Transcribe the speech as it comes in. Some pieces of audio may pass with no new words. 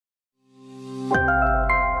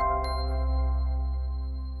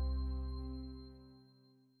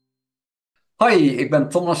Hoi, ik ben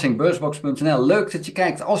Thomas in beursbox.nl. Leuk dat je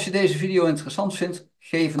kijkt. Als je deze video interessant vindt,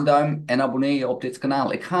 geef een duim en abonneer je op dit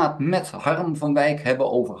kanaal. Ik ga het met Harm van Wijk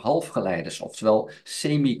hebben over halfgeleiders, oftewel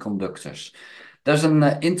semiconductors. Dat is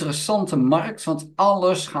een interessante markt, want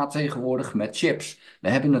alles gaat tegenwoordig met chips. We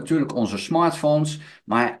hebben natuurlijk onze smartphones,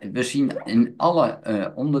 maar we zien in alle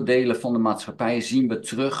onderdelen van de maatschappij zien we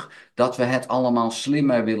terug dat we het allemaal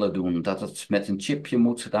slimmer willen doen. Dat het met een chipje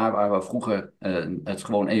moet, daar waar we vroeger het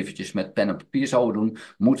gewoon eventjes met pen en papier zouden doen,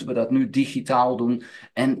 moeten we dat nu digitaal doen.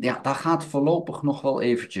 En ja, daar gaat voorlopig nog wel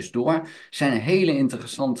eventjes door. Er zijn hele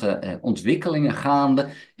interessante ontwikkelingen gaande.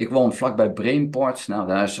 Ik woon vlakbij Brainport. Nou,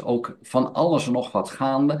 daar is ook van alles en nog wat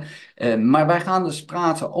gaande. Maar wij gaan dus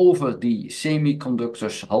praten over die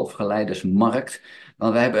semiconductors, halfgeleidersmarkt.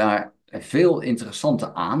 Want we hebben daar veel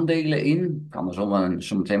interessante aandelen in. Ik kan er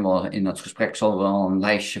zo meteen wel in het gesprek zal wel een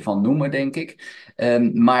lijstje van noemen, denk ik.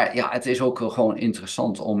 Maar ja, het is ook gewoon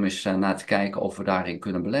interessant om eens naar te kijken of we daarin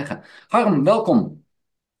kunnen beleggen. Harm, welkom.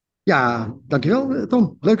 Ja, dankjewel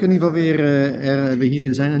Tom. Leuk in ieder geval weer hier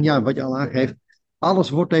te zijn. En ja, wat je al aangeeft, alles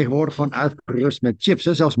wordt tegenwoordig gewoon uitgerust met chips.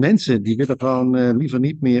 Hè. Zelfs mensen die willen gewoon liever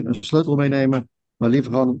niet meer een sleutel meenemen, maar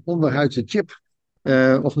liever gewoon een onderhuidse chip.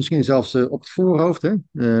 Of misschien zelfs op het voorhoofd. Hè.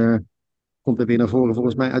 Komt er weer naar voren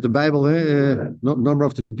volgens mij uit de Bijbel. Hè. Number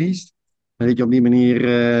of the Beast. En dat je op die manier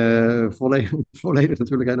volledig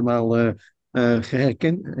natuurlijk helemaal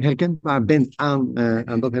herkenbaar bent aan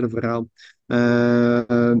dat hele verhaal. Uh,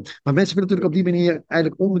 maar mensen willen natuurlijk op die manier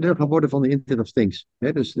eigenlijk onderdeel gaan worden van de Internet of Things.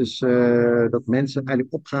 Hè? Dus dat mensen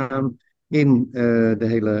eigenlijk opgaan in de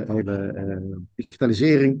hele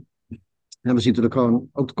digitalisering. En we zien natuurlijk gewoon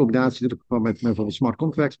ook de combinatie natuurlijk gewoon met bijvoorbeeld smart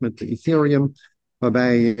contracts, met Ethereum.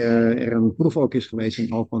 Waarbij er een proef ook is geweest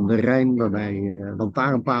in Al van de Rijn. Waarbij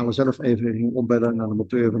lantaarnpalen zelf even gingen opbellen naar de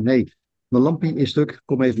monteur van hey, mijn lampje is stuk,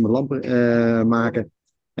 kom even mijn lampen maken.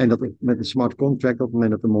 En dat met een smart contract, op het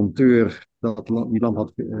moment dat de monteur die lamp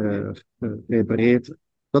had gerepareerd,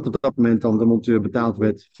 dat op dat moment dan de monteur betaald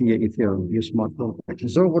werd via Ethereum, via smart contract. En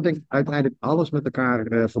zo wordt denk ik uiteindelijk alles met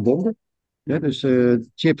elkaar verbonden. Ja, dus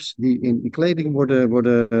chips die in kleding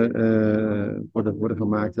worden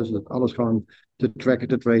gemaakt, dus dat alles gewoon te tracken,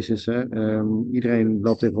 te trace is. Hè. Iedereen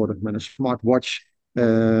loopt tegenwoordig met een smartwatch,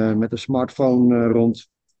 met een smartphone rond.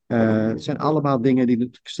 Het zijn allemaal dingen die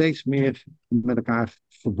natuurlijk steeds meer met elkaar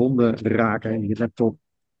verbonden raken in je laptop.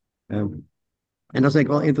 Ehm, en dat is denk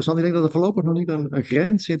ik wel interessant. Ik denk dat er voorlopig nog niet een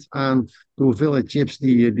grens zit aan de hoeveelheid chips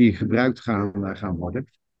die gebruikt gaan worden.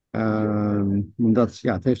 Omdat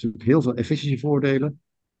ja, het heeft natuurlijk heel veel efficiëntievoordelen.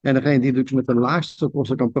 En degene die natuurlijk met de laagste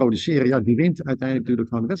kosten kan produceren, ja, die wint uiteindelijk natuurlijk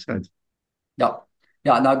van de wedstrijd. Ja,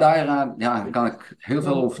 ja nou daar ja, kan ik heel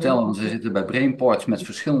veel over vertellen, want we zitten bij Brainport met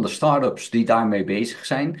verschillende start-ups die daarmee bezig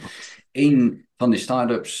zijn. Eén van die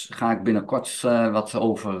start-ups ga ik binnenkort wat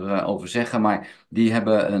over zeggen, maar die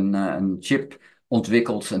hebben een chip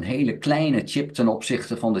ontwikkeld, een hele kleine chip ten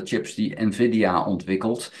opzichte van de chips die Nvidia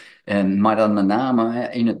ontwikkelt. Maar dan met name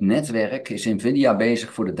in het netwerk is Nvidia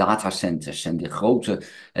bezig voor de datacenters en de grote,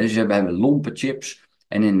 dus we hebben lompe chips.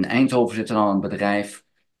 En in Eindhoven zit er dan een bedrijf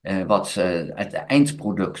het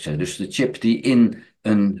eindproducten, dus de chip die in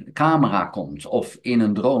een camera komt of in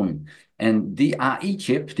een drone. En die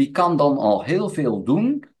AI-chip die kan dan al heel veel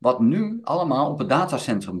doen, wat nu allemaal op het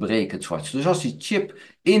datacentrum berekend wordt. Dus als die chip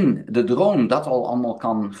in de drone dat al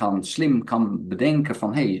allemaal slim kan bedenken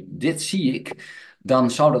van hey, dit zie ik,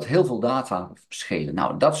 dan zou dat heel veel data schelen.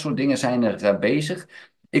 Nou, dat soort dingen zijn er bezig.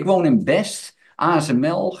 Ik woon in Best.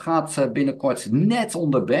 ASML gaat binnenkort net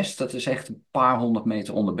onder best, dat is echt een paar honderd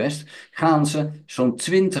meter onder best, gaan ze zo'n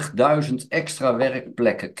 20.000 extra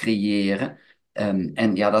werkplekken creëren.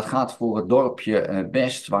 En ja, dat gaat voor het dorpje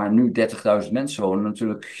Best, waar nu 30.000 mensen wonen,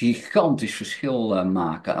 natuurlijk gigantisch verschil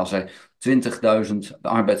maken. Als er 20.000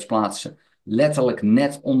 arbeidsplaatsen letterlijk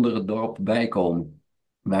net onder het dorp bijkomen.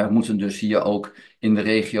 Wij moeten dus hier ook in de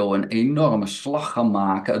regio een enorme slag gaan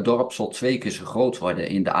maken. Het dorp zal 2 keer zo groot worden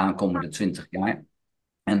in de aankomende 20 jaar.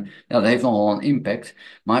 En ja, dat heeft nogal een impact.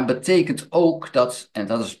 Maar het betekent ook dat, en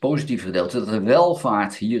dat is het positieve gedeelte, dat de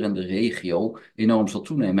welvaart hier in de regio enorm zal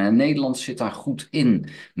toenemen. En Nederland zit daar goed in.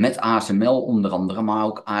 Met ASML onder andere, maar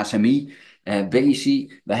ook ASMI,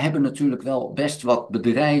 Bezi. We hebben natuurlijk wel best wat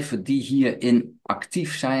bedrijven die hierin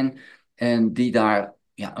actief zijn en die daar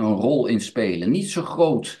ja, een rol in spelen. Niet zo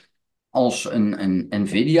groot als een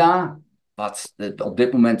Nvidia, wat op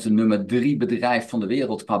dit moment de nummer 3 bedrijf van de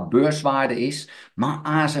wereld qua beurswaarde is. Maar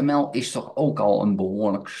ASML is toch ook al een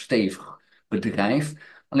behoorlijk stevig bedrijf.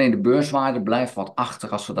 Alleen de beurswaarde blijft wat achter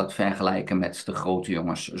als we dat vergelijken met de grote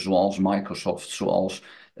jongens, zoals Microsoft, zoals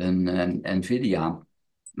een Nvidia.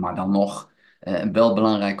 Maar dan nog, Wel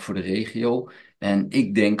belangrijk voor de regio. En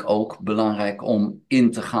ik denk ook belangrijk om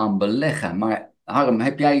in te gaan beleggen. Maar Harm,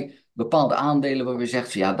 heb jij bepaalde aandelen waar we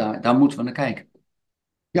zeggen, ja, daar moeten we naar kijken?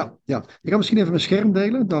 Ja, ja. Ik ga misschien even mijn scherm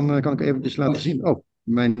delen. Dan kan ik eventjes Oh, laten zien. Oh,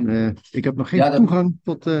 ik heb nog ja, geen toegang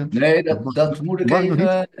tot... nee, mag, dat moet ik mag ik nog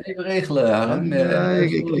niet? even regelen, Harm.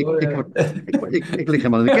 Ik lig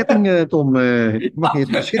helemaal in de ketting, Tom. Ik mag niet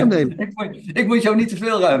eens mijn scherm delen. Ik moet jou niet te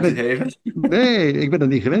veel Ik ruimte ben, geven. nee, ik ben er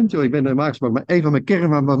niet gewend, joh. Ik ben maar een van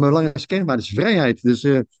mijn belangrijkste kernwaarden is vrijheid. Dus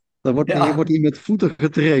hier Ja, wordt hier met voeten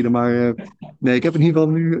getreden. Maar nee, ik heb in ieder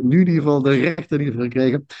geval nu in ieder geval de rechten in ieder geval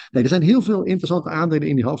gekregen. Nee, er zijn heel veel interessante aandelen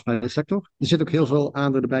in die halfgeleidersector. Er zitten ook heel veel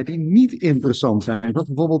aandelen bij die niet interessant zijn. Zoals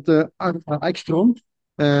bijvoorbeeld Eikstrom.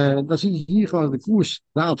 Dan zie je hier gewoon de koers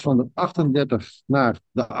daalt van de 38 naar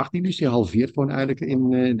de 18. Dus die halveert gewoon eigenlijk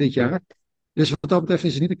in dit jaar. Dus wat dat betreft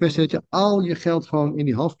is het niet een kwestie dat je al je geld gewoon in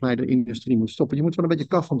die halfgeleiderindustrie moet stoppen. Je moet wel een beetje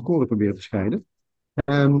kaf van het koren proberen te scheiden.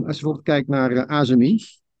 Als je bijvoorbeeld kijkt naar ASMI,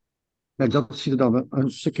 kijk, dat ziet er dan wel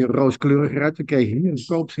een stukje rooskleuriger uit. We kregen hier een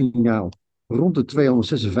koopsignaal rond de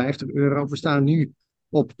 €256. We staan nu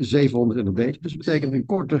op 700 en een beetje. Dus dat betekent in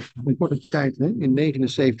korte tijd, hè, in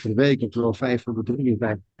 79 weken, terwijl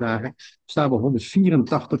 553 dagen, staan we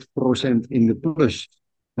 184% in de plus.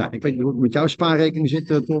 Nou, ik weet niet hoe het met jouw spaarrekening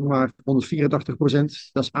zit, Tom, maar 184%,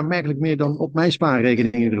 dat is aanmerkelijk meer dan op mijn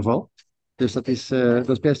spaarrekening in ieder geval. Dus dat is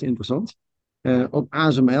best interessant. Op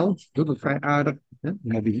ASML doet het vrij aardig. Hè?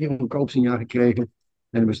 We hebben hier een koopsignaal gekregen.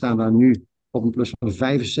 En we staan daar nu op een plus van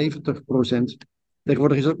 75%.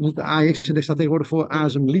 Tegenwoordig is ook niet de AX-index, staat tegenwoordig voor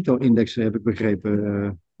ASM-Lito-index, heb ik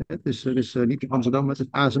begrepen. Het is niet Amsterdam, maar het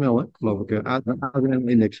is ASML, hè, geloof ik.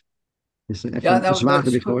 ASML-index. Het is echt ja, een nou, dat is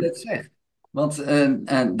zwaargewicht goed hoor. dat je het zegt. Want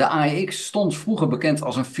de AEX stond vroeger bekend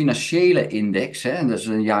als een financiële index. Hè? Dat is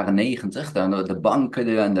in de jaren 90. De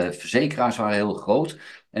banken en de verzekeraars waren heel groot.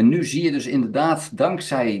 En nu zie je dus inderdaad,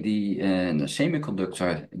 dankzij die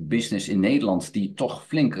semiconductor business in Nederland, die toch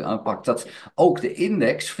flink aanpakt, dat ook de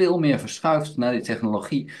index veel meer verschuift naar die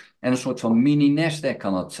technologie. En een soort van mini-Nasdaq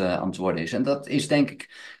aan het worden is. En dat is denk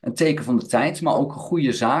ik een teken van de tijd, maar ook een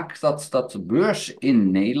goede zaak dat de beurs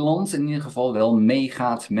in Nederland in ieder geval wel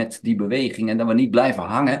meegaat met die beweging en dat we niet blijven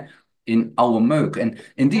hangen in oude meuk. En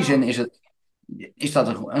in die zin is dat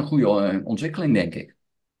een goede ontwikkeling, denk ik.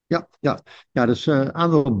 Ja, ja. Ja, dus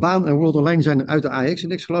aandeel Baan en World Online zijn uit de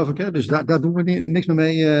AX-index, geloof ik. Hè? Dus daar doen we niks meer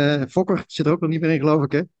mee. Fokker zit er ook nog niet meer in, geloof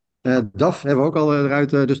ik. Hè? DAF hebben we ook al eruit.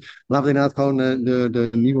 Dus laten we inderdaad gewoon de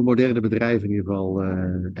nieuwe moderne bedrijven in ieder geval.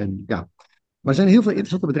 En ja, maar er zijn heel veel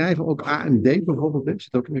interessante bedrijven, ook AMD bijvoorbeeld, hè,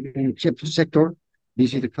 zit ook in de chipsector. Die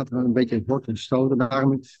zit, ik gaat wel een beetje in het en stoten.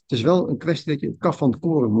 Daarom, het is wel een kwestie dat je het kaf van het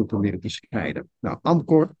koren moet proberen te scheiden. Nou,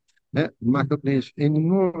 Amcor maakt ook een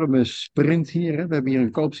enorme sprint hier. Hè. We hebben hier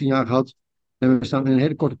een koopsignaal gehad. En we staan in een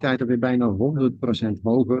hele korte tijd alweer bijna 100%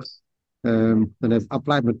 hoger. Dan heeft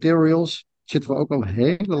Applied Materials, zitten we ook al een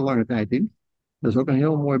hele lange tijd in. Dat is ook een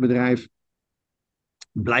heel mooi bedrijf.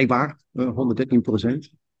 Blijkbaar 113%.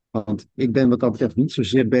 Want ik ben wat dat betreft niet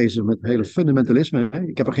zozeer bezig met het hele fundamentalisme. Hè.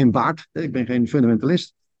 Ik heb er geen baard, hè. Ik ben geen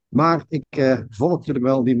fundamentalist. Maar ik volg natuurlijk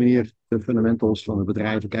wel op die manier de fundamentals van de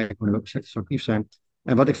bedrijven, kijken hoe welke sectors actief zijn.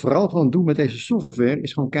 En wat ik vooral gewoon doe met deze software,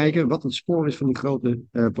 is gewoon kijken wat het spoor is van die grote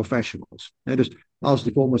professionals. Hè, dus als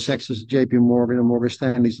de Goldman Sachs, de JP Morgan, de Morgan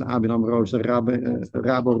Stanley, de ABN AMRO, de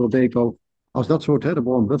Rabo, Robeco, als dat soort, hè, de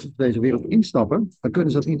Warren Buffett deze wereld instappen, dan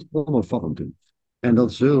kunnen ze dat niet onopvallend doen. En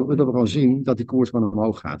dat we gewoon zien dat die koers gewoon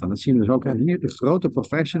omhoog gaat. En dat zien we dus ook hier, de grote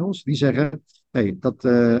professionals, die zeggen, hey, dat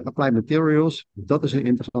Applied Materials, dat is een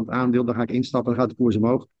interessant aandeel, daar ga ik instappen, dan gaat de koers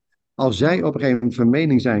omhoog. Als zij op een gegeven moment van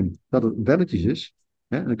mening zijn dat het belletjes is,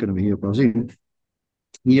 hè, dan kunnen we hier ook wel zien.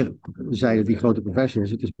 Hier zeiden die grote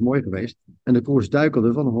professionals, het is mooi geweest. En de koers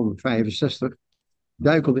duikelde van 165,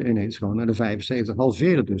 duikelde ineens gewoon naar de 75,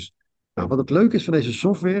 halveerde dus. Nou, wat het leuke is van deze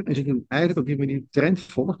software, is dat je eigenlijk op die manier trend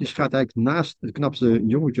volgt. Dus je gaat eigenlijk naast het knapste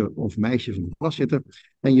jongetje of meisje van de klas zitten.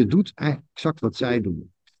 En je doet eigenlijk exact wat zij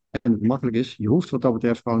doen. En het makkelijk is, je hoeft wat dat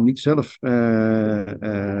betreft gewoon niet zelf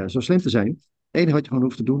zo slim te zijn. Het enige wat je gewoon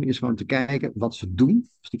hoeft te doen, is gewoon te kijken wat ze doen.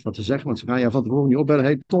 Dus niet wat ze zeggen, want ze gaan je van tevoren niet opbellen.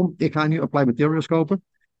 Hey Tom, ik ga nu Applied Materials kopen.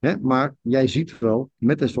 Hè? Maar jij ziet wel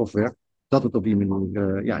met de software dat het op die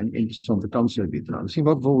manier een interessante kans biedt. Nou, dat zien we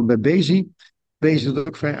ook bijvoorbeeld bij Bezi. Bezi is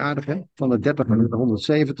ook vrij aardig, hè? Van de 30 naar de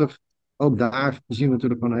 170. Ook daar zien we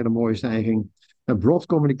natuurlijk een hele mooie stijging. Broad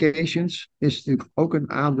Communications is natuurlijk ook een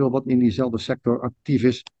aandeel wat in diezelfde sector actief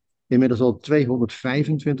is. Inmiddels al 225%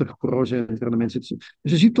 rendement zit.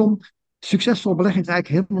 Dus je ziet, Tom, succesvol beleggen is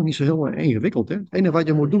eigenlijk helemaal niet zo heel ingewikkeld. Hè? Het enige wat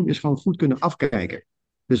je moet doen is gewoon goed kunnen afkijken.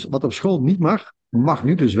 Dus wat op school niet mag, mag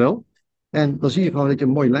nu dus wel. En dan zie je gewoon dat je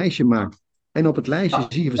een mooi lijstje maakt En op het lijstje Ja,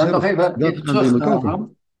 zie je dan nog vanzelf welke even aandeel je terug, moet kopen.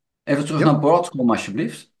 Harm. Even terug Ja, naar Broadcom,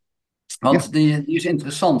 alsjeblieft. ja, Want die is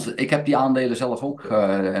interessant. Ik heb die aandelen zelf ook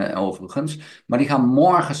overigens. Maar die gaan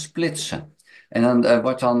morgen splitsen. En dan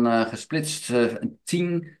wordt dan gesplitst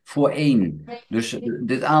 10 voor 1. Dus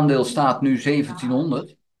dit aandeel staat nu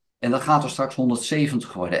 1700. En dat gaat er straks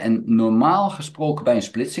 170 worden. En normaal gesproken bij een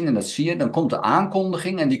splitsing, en dat zie je, dan komt de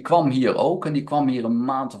aankondiging. En die kwam hier ook. En die kwam hier een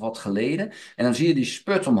maand of wat geleden. En dan zie je die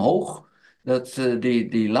spurt omhoog.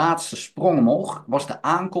 Die laatste sprong omhoog was de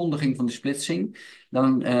aankondiging van de splitsing.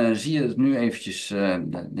 Dan zie je dat het nu eventjes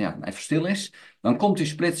ja, even stil is. Dan komt die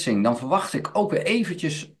splitsing. Dan verwacht ik ook weer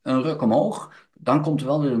eventjes een ruk omhoog. Dan komt er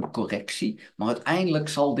wel weer een correctie. Maar uiteindelijk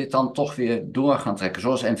zal dit dan toch weer door gaan trekken.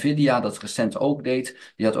 Zoals Nvidia dat recent ook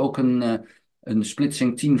deed. Die had ook een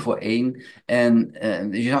splitsing 10 voor 1. En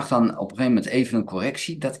je zag dan op een gegeven moment even een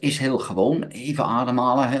correctie. Dat is heel gewoon. Even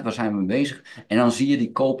ademhalen. Hè, waar zijn we mee bezig? En dan zie je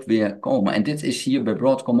die koop weer komen. En dit is hier bij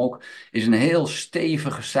Broadcom ook is een heel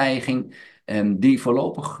stevige stijging. Die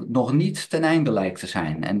voorlopig nog niet ten einde lijkt te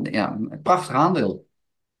zijn. En ja, een prachtig aandeel.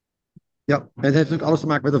 ja. En het heeft natuurlijk alles te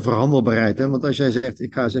maken met de verhandelbaarheid. Hè? Want als jij zegt,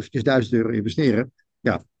 ik ga eens eventjes €1000 investeren.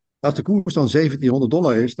 Ja, als de koers dan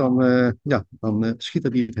 $1700 is, dan, dan schiet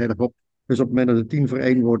het niet heel erg op. Dus op het moment dat het 10 voor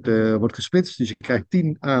 1 wordt gesplitst, dus je krijgt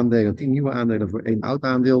 10 aandelen, 10 nieuwe aandelen voor één oud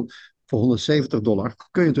aandeel, voor $170,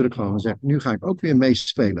 kun je natuurlijk gewoon zeggen, nu ga ik ook weer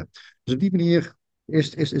meespelen. Dus op die manier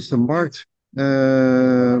is de markt,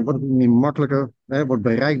 wordt het niet makkelijker, hè, wordt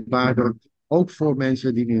bereikbaarder. Ook voor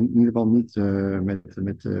mensen die in ieder geval niet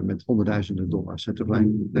met honderdduizenden dollars tegelijk.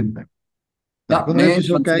 Nou, ik Ja, wil nog mee even eens,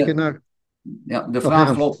 zo want kijken naar. ja, de Oh, ga je vraag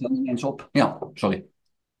gang. loopt dan ineens op. Ja, sorry.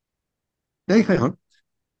 Nee, ga je gang.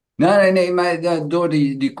 Nee, maar door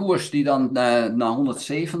die koers die dan naar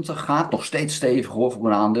 170 gaat, nog steeds stevig hoor voor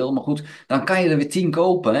een aandeel, maar goed, dan kan je er weer 10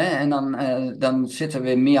 kopen hè? En dan zit er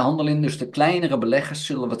weer meer handel in. Dus de kleinere beleggers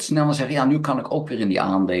zullen wat sneller zeggen, ja, nu kan ik ook weer in die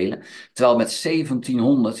aandelen. Terwijl met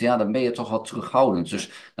 1700, ja, dan ben je toch wat terughoudend.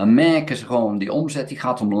 Dus dan merken ze gewoon, die omzet die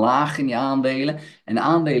gaat omlaag in die aandelen. En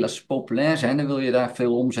aandelen als ze populair zijn, dan wil je daar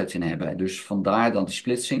veel omzet in hebben. Dus vandaar dan die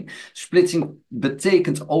splitsing. Splitsing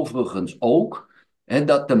betekent overigens ook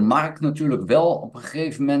dat de markt natuurlijk wel op een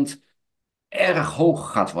gegeven moment erg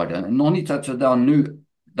hoog gaat worden. Nog niet dat we daar nu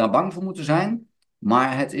daar bang voor moeten zijn,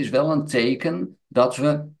 maar het is wel een teken dat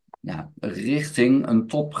we ja, richting een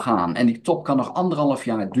top gaan. En die top kan nog 1,5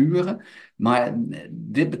 jaar duren, maar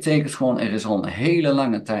dit betekent gewoon er is al een hele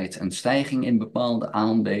lange tijd een stijging in bepaalde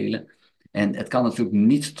aandelen. En het kan natuurlijk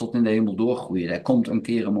niet tot in de hemel doorgroeien. Er komt een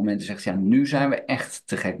keer een moment dat je zegt, ja, nu zijn we echt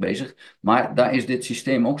te gek bezig. Maar daar is dit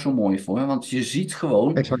systeem ook zo mooi voor, hè, want je ziet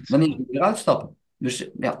gewoon Exact. wanneer we weer uitstappen. Dus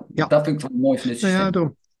ja, Ja, dat vind ik wel mooi van dit nou ja, systeem.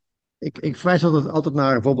 daarom. Ik verwijs altijd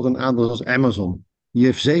naar bijvoorbeeld een aandeel als Amazon. Die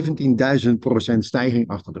heeft 17.000% stijging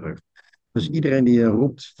achter de rug. Dus iedereen die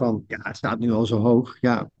roept van, ja, het staat nu al zo hoog.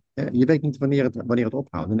 Ja, je weet niet wanneer het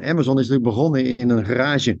ophoudt. En Amazon is natuurlijk begonnen in een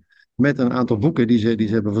garage met een aantal boeken die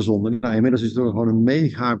ze hebben verzonden. Nou, inmiddels is het gewoon een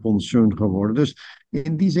mega-concern geworden. Dus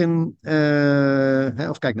in die zin,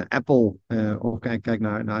 of kijk naar Apple, of kijk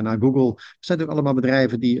naar Google. Het zijn natuurlijk allemaal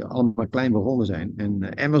bedrijven die allemaal klein begonnen zijn.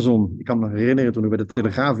 En Amazon, ik kan me herinneren toen ik bij de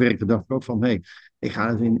Telegraaf werkte, dacht ik ook van, hey, ik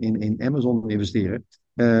ga eens in Amazon investeren.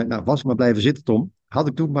 Nou, was ik maar blijven zitten, Tom. Had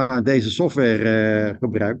ik toen maar deze software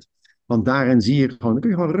gebruikt. Want daarin zie je gewoon, dan kun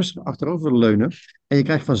je gewoon rustig achterover leunen. En je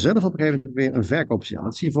krijgt vanzelf op een gegeven moment weer een verkoopsignaal.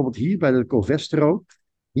 Dat zie je bijvoorbeeld hier bij de Covestro.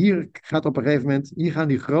 Hier gaat op een gegeven moment, hier gaan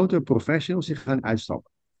die grote professionals die gaan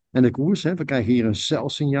uitstappen. En de koers, hè, we krijgen hier een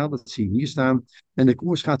sell-signaal, dat zie je hier staan. En de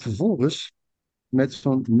koers gaat vervolgens met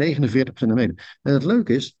zo'n 49% naar beneden. En het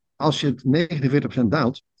leuke is, als je het 49%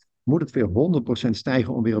 daalt, moet het weer 100%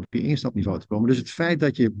 stijgen om weer op je instapniveau te komen. Dus het feit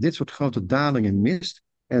dat je dit soort grote dalingen mist,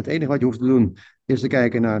 en het enige wat je hoeft te doen, is te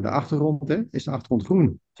kijken naar de achtergrond. Hè. Is de achtergrond groen?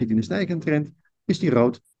 Zit die in een stijgende trend? Is die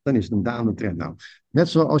rood? Dan is het een dalende trend. Nou, net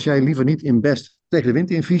zoals jij liever niet in best tegen de wind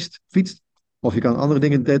in fietst, of je kan andere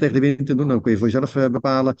dingen tegen de wind in doen, dan kun je voor jezelf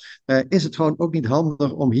bepalen. Is het gewoon ook niet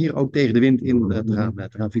handig om hier ook tegen de wind in te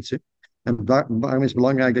gaan fietsen? En waarom is het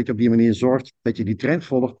belangrijk dat je op die manier zorgt dat je die trend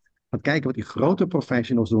volgt, gaat kijken wat die grote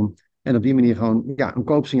professionals doen en op die manier gewoon ja, een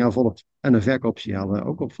koopsignaal volgt en een verkoopsignaal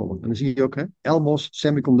ook opvolgt. En dan zie je ook, hè, Elmos,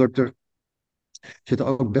 Semiconductor, zitten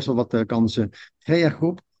ook best wel wat kansen. Gea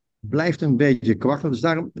Groep blijft een beetje kwakkelen. Dus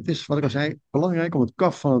daarom, het is wat ik al zei, belangrijk om het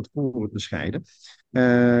kaf van het koren te scheiden.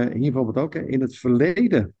 Hier bijvoorbeeld ook, hè, in het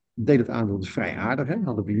verleden deed het aandeel dus vrij aardig. Hè.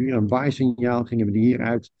 Hadden we hier een buy-signaal, gingen we hier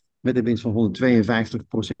uit met een winst van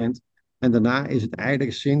 152%. En daarna is het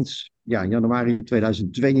eigenlijk sinds ja, januari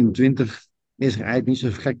 2022 is er eigenlijk niet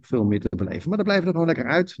zo gek veel meer te beleven. Maar dan blijven we er gewoon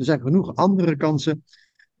lekker uit. Er zijn genoeg andere kansen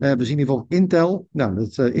We zien bijvoorbeeld Intel. Nou,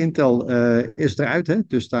 Intel is eruit, hè?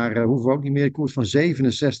 Dus daar hoeven we ook niet meer. De koers van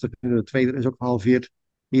 67, de tweede is ook gehalveerd.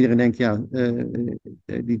 Iedereen denkt, ja,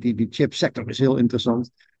 die chipsector is heel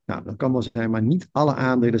interessant. Nou, dat kan wel zijn, maar niet alle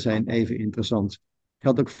aandelen zijn even interessant.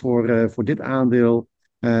 Geldt ook voor dit aandeel.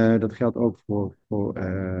 Dat geldt ook voor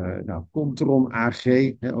nou, Kontron AG,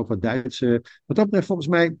 hè, ook wat Duitse. Wat dat betreft, volgens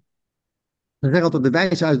mij, we zeggen altijd de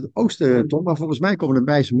wijzen uit het oosten, Tom, maar volgens mij komen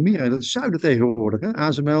de wijzen meer uit het zuiden tegenwoordig. Hè?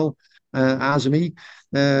 ASML, ASMI.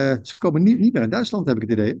 Ze komen niet meer in Duitsland, heb ik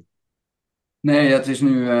het idee. Nee, het is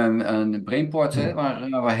nu een brainport hè,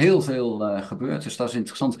 waar heel veel gebeurt. Dus dat is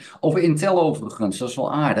interessant. Over Intel overigens, dat is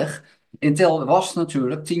wel aardig. Intel was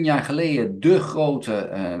natuurlijk 10 jaar geleden de grote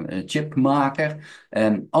chipmaker.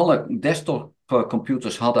 En alle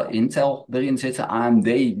desktopcomputers hadden Intel erin zitten. AMD,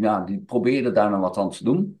 ja, die probeerde daar nog wat aan te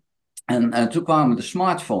doen. En toen kwamen de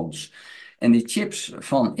smartphones. En die chips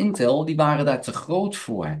van Intel, die waren daar te groot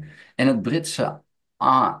voor. En het Britse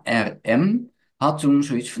ARM had toen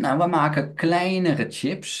zoiets van, nou, we maken kleinere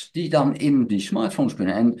chips die dan in die smartphones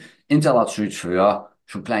kunnen. En Intel had zoiets van, ja,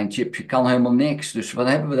 zo'n klein chipje kan helemaal niks, dus wat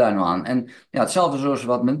hebben we daar nou aan? En ja, hetzelfde zoals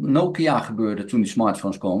wat met Nokia gebeurde toen die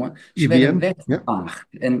smartphones komen. Ze werden IBM, ja, weggevaagd.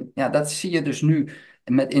 En ja, dat zie je dus nu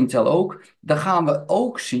met Intel ook. Dat gaan we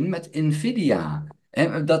ook zien met Nvidia.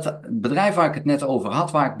 En dat bedrijf waar ik het net over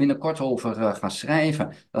had, waar ik binnenkort over ga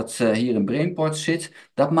schrijven, dat hier in Brainport zit,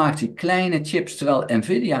 dat maakt die kleine chips, terwijl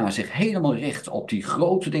Nvidia zich helemaal richt op die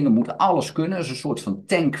grote dingen, moet alles kunnen. Dat is een soort van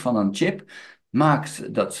tank van een chip.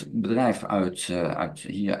 Maakt dat bedrijf uit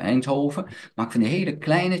hier Eindhoven, maakt van die hele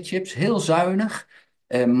kleine chips, heel zuinig,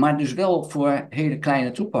 maar dus wel voor hele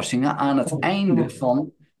kleine toepassingen aan het einde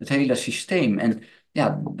van het hele systeem. En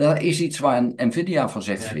ja, dat is iets waar een Nvidia van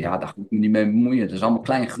zegt, van, ja, daar ga ik me niet mee bemoeien, dat is allemaal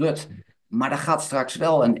klein grut. Maar dat gaat straks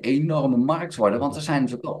wel een enorme markt worden, want er zijn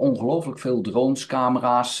natuurlijk wel ongelooflijk veel drones,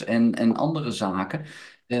 camera's en andere zaken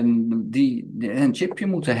die een chipje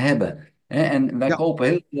moeten hebben. Hè, en wij ja, kopen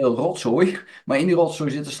heel veel rotzooi, maar in die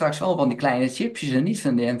rotzooi zitten straks wel van die kleine chipjes en niet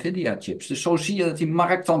van de Nvidia-chips. Dus zo zie je dat die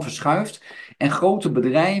markt dan verschuift en grote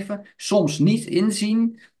bedrijven soms niet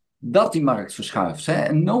inzien dat die markt verschuift. Hè?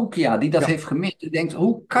 En Nokia die dat ja, heeft gemist, die denkt,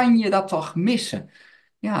 hoe kan je dat toch missen?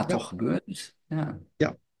 Ja, ja, toch gebeurt het. Ja.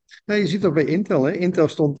 ja. Nou, je ziet ook bij Intel. Hè. Intel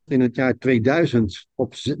stond in het jaar 2000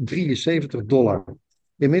 op $73.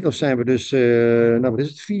 Inmiddels zijn we dus, nou wat is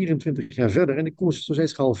het, 24 jaar verder en de koers is nog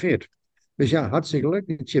steeds gehalveerd. Dus ja, hartstikke leuk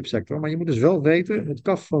die chipsector. Maar je moet dus wel weten, het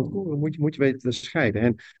kaf van het koren moet je weten te scheiden.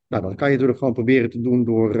 En nou, dat kan je natuurlijk gewoon proberen te doen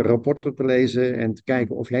door rapporten te lezen en te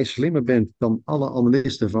kijken of jij slimmer bent dan alle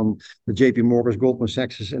analisten van de JP Morgan's, Goldman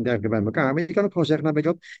Sachs en dergelijke bij elkaar. Maar je kan ook gewoon zeggen, nou weet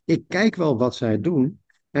je wat, ik kijk wel wat zij doen.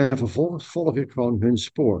 En vervolgens volg ik gewoon hun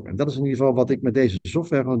spoor. En dat is in ieder geval wat ik met deze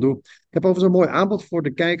software gaan doen. Ik heb overigens een mooi aanbod voor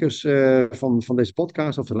de kijkers van deze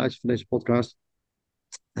podcast, of de luisteraars van deze podcast.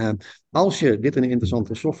 Uh, Als je dit een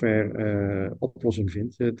interessante software oplossing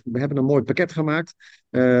vindt, we hebben een mooi pakket gemaakt.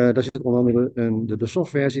 Daar zit onder andere de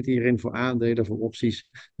software zit hierin voor aandelen, voor opties.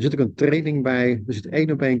 Er zit ook een training bij, er zit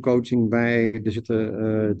 1-op-1 coaching bij, er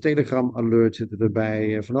zitten Telegram alerts zitten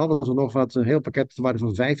erbij, van alles en nog wat. Een heel pakket ter waarde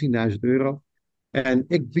van €15.000. En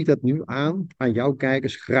ik bied dat nu aan jouw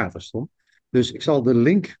kijkers gratis, Tom. Dus ik zal de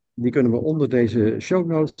link, die kunnen we onder deze show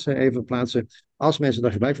notes even plaatsen. Als mensen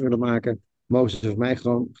daar gebruik van willen maken, mogen ze voor mij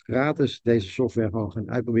gewoon gratis deze software gewoon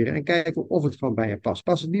gaan uitproberen en kijken of het gewoon bij je past.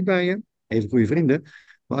 Past het niet bij je? Even goede vrienden.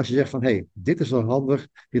 Maar als je zegt van, hey, dit is wel handig,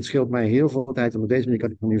 dit scheelt mij heel veel tijd, en op deze manier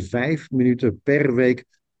kan ik van nu 5 minuten per week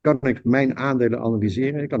kan ik mijn aandelen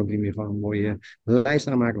analyseren. Ik kan op die manier gewoon een mooie lijst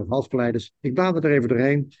aanmaken met halfgeleiders. Ik blader er even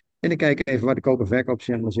doorheen en ik kijk even waar de koop- en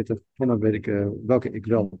verkoopsignalen zitten. En dan weet ik welke ik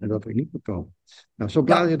wel en welke ik niet moet kopen. Nou, zo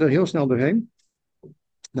blader Ja, je er heel snel doorheen.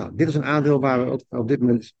 Nou, dit is een aandeel waar we op dit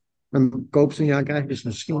moment een koopsignaal krijgen. Dus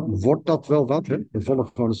misschien wordt dat wel wat. Hè? We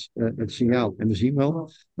volgen gewoon het signaal en we zien wel.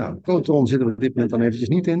 Nou, Cotron zitten we op dit moment dan eventjes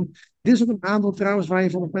niet in. Dit is ook een aandeel trouwens waar je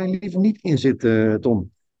volgens mij liever niet in zit,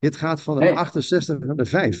 Tom. Dit gaat van de nee, 68 naar de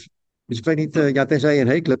 5. Dus ik weet niet, ja, tenzij je een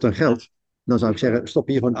hekel hebt aan geld, dan zou ik zeggen, stop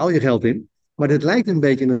hier gewoon al je geld in. Maar dit lijkt een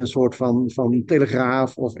beetje een soort van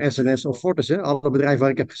Telegraaf of SNS of Fortis. Hè? Alle bedrijven waar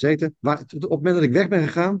ik heb gezeten. Waar, op het moment dat ik weg ben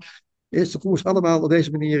gegaan, is de koers allemaal op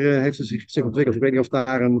deze manier heeft het zich ontwikkeld. Ik weet niet of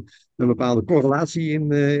daar een bepaalde correlatie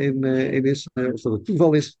in is, of dat het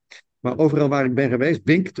toeval is. Maar overal waar ik ben geweest,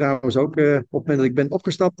 Bink trouwens ook, op het moment dat ik ben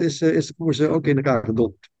opgestapt, is de koers ook in elkaar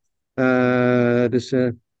gedold. Dus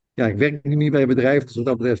ja, ik werk nu niet bij een bedrijf, dus wat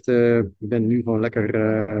dat betreft, ik ben nu gewoon lekker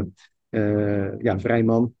ja, vrij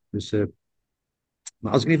man. Dus,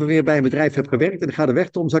 maar als ik in ieder geval weer bij een bedrijf heb gewerkt en ik ga er weg,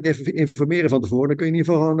 Tom, zal ik even informeren van tevoren. Dan kun je in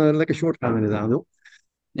ieder geval gewoon lekker short gaan in het aandeel.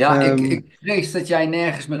 Ja, Ehm, ik vrees dat jij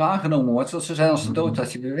nergens meer aangenomen wordt. Want ze zijn als de dood nou,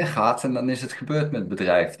 als je weer weggaat. En dan is het gebeurd met het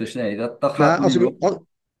bedrijf. Dus nee, dat gaat me als niet ik, lukken.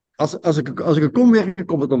 als ik er kom werken,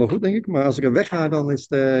 komt het dan wel goed, denk ik. Maar als ik er wegga, dan is,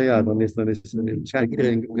 ja, dan is waarschijnlijk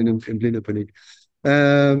iedereen in blinde paniek.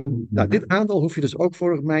 Nou, dit aandeel hoef je dus ook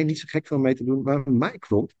volgens mij niet zo gek van mee te doen. Maar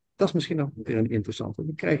micro, dat is misschien nog weer een interessante.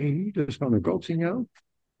 We krijgen hier dus gewoon een koopsignaal.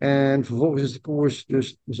 En vervolgens is de koers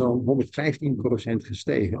dus zo'n 115%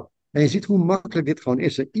 gestegen. En je ziet hoe makkelijk dit gewoon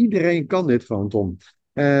is. Iedereen kan dit gewoon, Tom.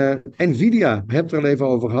 Nvidia, we hebben het er al even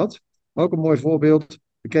over gehad. Ook een mooi voorbeeld.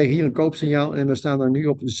 We kregen hier een koopsignaal en we staan er nu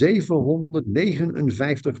op 759%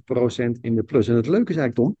 in de plus. En het leuke is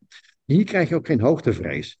eigenlijk, Tom, hier krijg je ook geen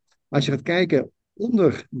hoogtevrees. Als je gaat kijken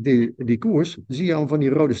onder die koers, zie je al van die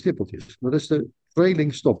rode stippeltjes. Dat is de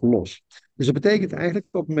trailing stop loss. Dus dat betekent eigenlijk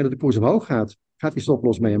op het moment dat de koers omhoog gaat, gaat die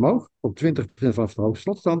stoploss mee omhoog, op 20% vanaf de hoogste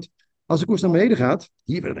slotstand. Als de koers naar beneden gaat,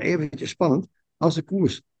 hier wordt het eventjes spannend, als de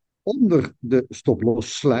koers onder de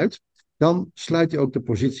stoploss sluit, dan sluit je ook de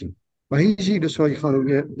positie. Maar hier zie je dus wel je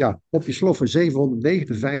gewoon ja, op je sloffen 759%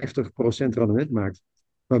 rendement maakt.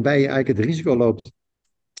 Waarbij je eigenlijk het risico loopt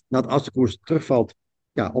dat als de koers terugvalt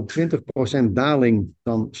ja, op 20% daling,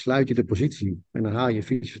 dan sluit je de positie en dan haal je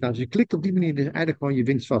fiets vandaan. Dus je klikt op die manier dus eigenlijk gewoon je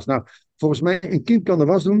winst vast. Nou, volgens mij, een kind kan de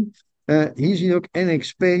was doen. Hier zie je ook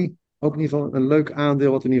NXP, ook in ieder geval een leuk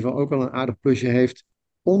aandeel, wat in ieder geval ook wel een aardig plusje heeft.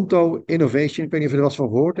 Onto Innovation, ik weet niet of je er wat van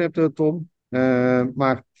gehoord hebt, Tom.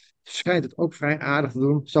 Maar schijnt het ook vrij aardig te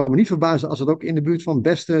doen. Zou me niet verbazen als het ook in de buurt van het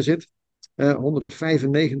beste zit. 195%.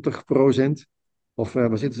 Of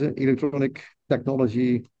waar zitten ze? Electronic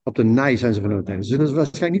Technology. Op de NI zijn ze genoemd. Ze zullen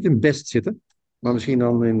waarschijnlijk niet in best zitten. Maar misschien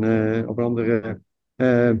dan op een andere.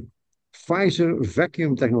 Pfizer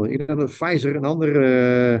Vacuum Technology. Ik denk dat Pfizer een ander.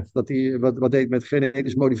 Dat die wat deed met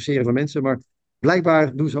genetisch modificeren van mensen. Maar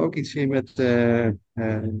blijkbaar doen ze ook iets in met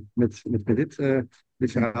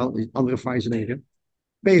dit verhaal. Die andere Pfizer dingen.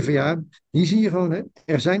 PvdA, hier zie je gewoon, hè,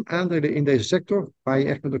 er zijn aandelen in deze sector waar je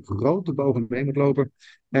echt met een grote bogen mee moet lopen.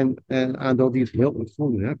 En een aandeel die het heel goed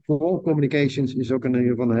doen. Hè. Qual Communications is ook van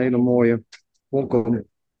een hele mooie. Qualcomm,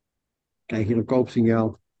 krijg hier een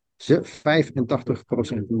koopsignaal.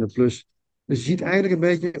 85% in de plus. Dus je ziet eigenlijk een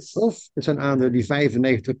beetje, of het zijn aandelen die 95%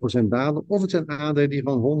 dalen, of het zijn aandelen die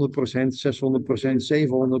van 100%,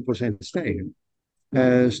 600%, 700% stijgen.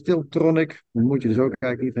 Stiltronic, moet je dus ook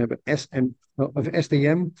eigenlijk niet hebben. Of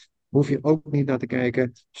STM, hoef je ook niet naar te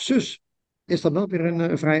kijken. SUS is dat wel weer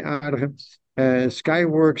een vrij aardige.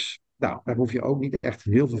 Skyworks, nou, daar hoef je ook niet echt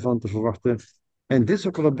heel veel van te verwachten. En dit is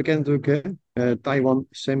ook wel bekend natuurlijk, hè? Taiwan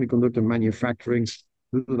Semiconductor Manufacturing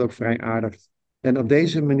doet het ook vrij aardig. En op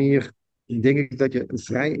deze manier denk ik dat je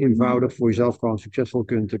vrij eenvoudig voor jezelf gewoon succesvol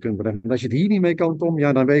kunt beleggen. En als je het hier niet mee kan, Tom,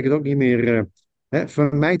 ja, dan weet ik het ook niet meer.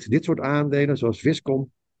 Vermijd dit soort aandelen, zoals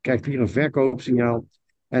Viscom, krijgt hier een verkoopsignaal.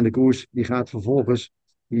 En de koers die gaat vervolgens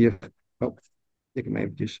hier. Oh, ik hem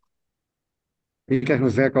eventjes. Hier krijgen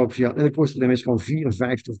we een verkoopsignaal. En de koers is gewoon 54%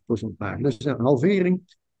 lager. Dus een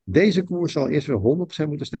halvering. Deze koers zal eerst weer 100%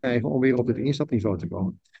 moeten stijgen om weer op het instapniveau te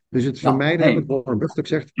komen. Dus het Ja, vermijden, heb ik nee. Warren Buffett ook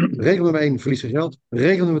zegt. Regel nummer 1, verlies je geld.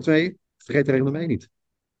 Regel nummer 2, vergeet regel nummer 1 niet.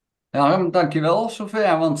 Ja, Harm, dankjewel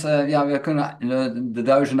zover. Want ja, we kunnen de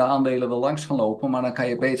duizenden aandelen wel langs gaan lopen. Maar dan kan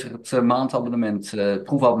je beter het maandabonnement, het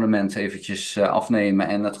proefabonnement eventjes afnemen.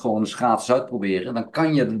 En het gewoon eens gratis uitproberen. Dan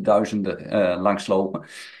kan je de duizenden langslopen.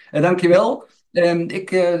 Ja, Dankjewel.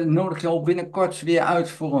 Ik nodig jou binnenkort weer uit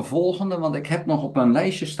voor een volgende. Want ik heb nog op mijn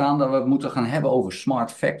lijstje staan dat we het moeten gaan hebben over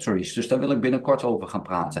smart factories. Dus daar wil ik binnenkort over gaan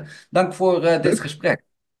praten. Dank voor dit leuk. gesprek.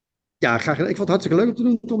 Ja, graag gedaan. Ik vond het hartstikke leuk om te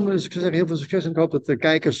doen, Tom. Dus ik zou zeggen, heel veel succes. En ik hoop dat de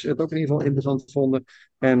kijkers het ook in ieder geval interessant vonden.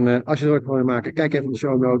 En als je er ook van wil maken, kijk even in de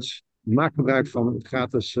show notes. Maak gebruik van het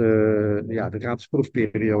gratis, ja, de gratis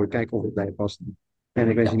proefperiode. Kijk of het bij je past. En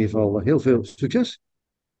ik wens je in Ja, ieder geval heel veel succes.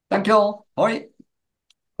 dankjewel. Hoi.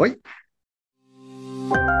 Hoi.